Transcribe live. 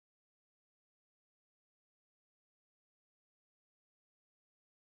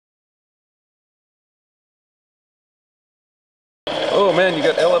Oh man, you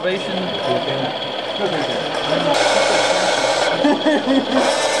got elevation. I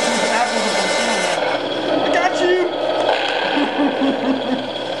got you!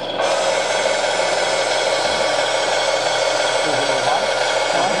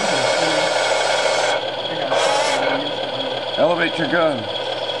 Elevate your gun.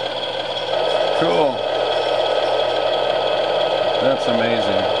 Cool. That's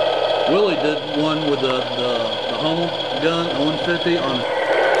amazing. Willie did one with the Hummel gun, the 150 on.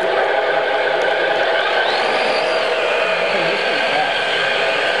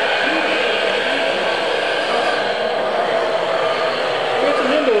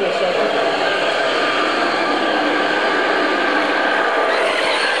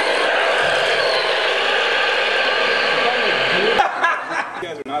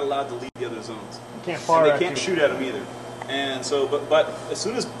 Not allowed to leave the other zones. You can't fire and they can't shoot at them either. And so, but as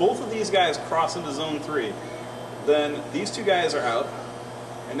soon as both of these guys cross into zone 3, then these two guys are out,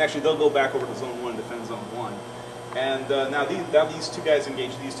 and actually they'll go back over to zone 1 and defend zone 1. And now these two guys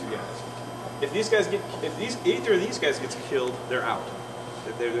engage these two guys. If these guys get, either of these guys gets killed, they're out.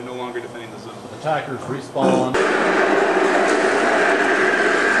 They're no longer defending the zone. Attackers respawn.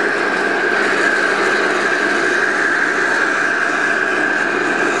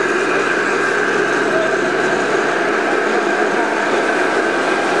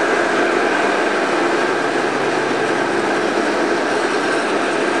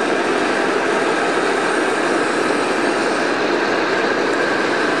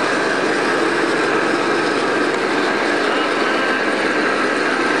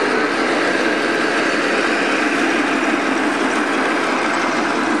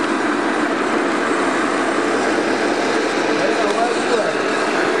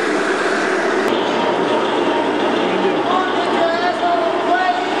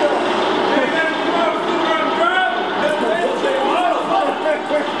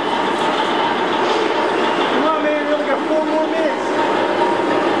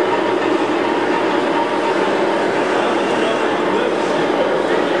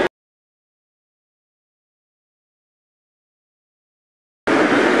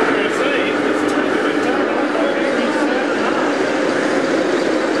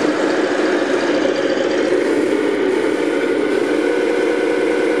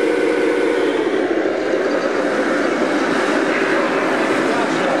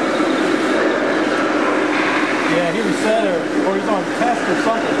 Or he's on test or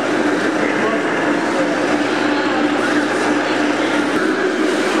something.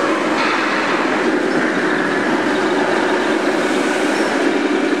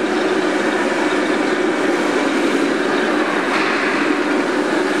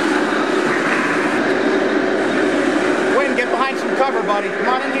 Wayne, get behind some cover, buddy. Come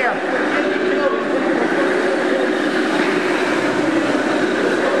on in here.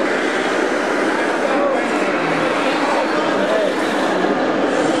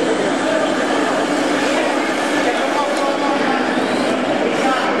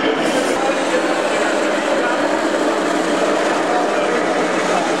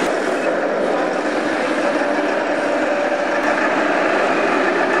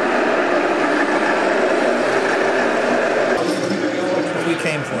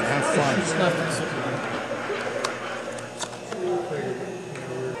 Came for it. Have fun.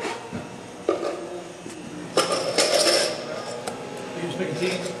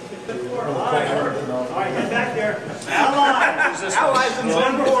 All right, head back there. Allies. Allies in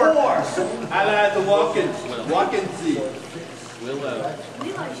zone 4. Allies the walk-in seat.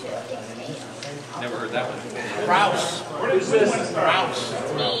 Never heard that one. Rouse. What is this? Rouse.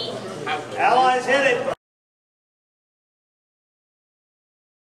 Allies hit it.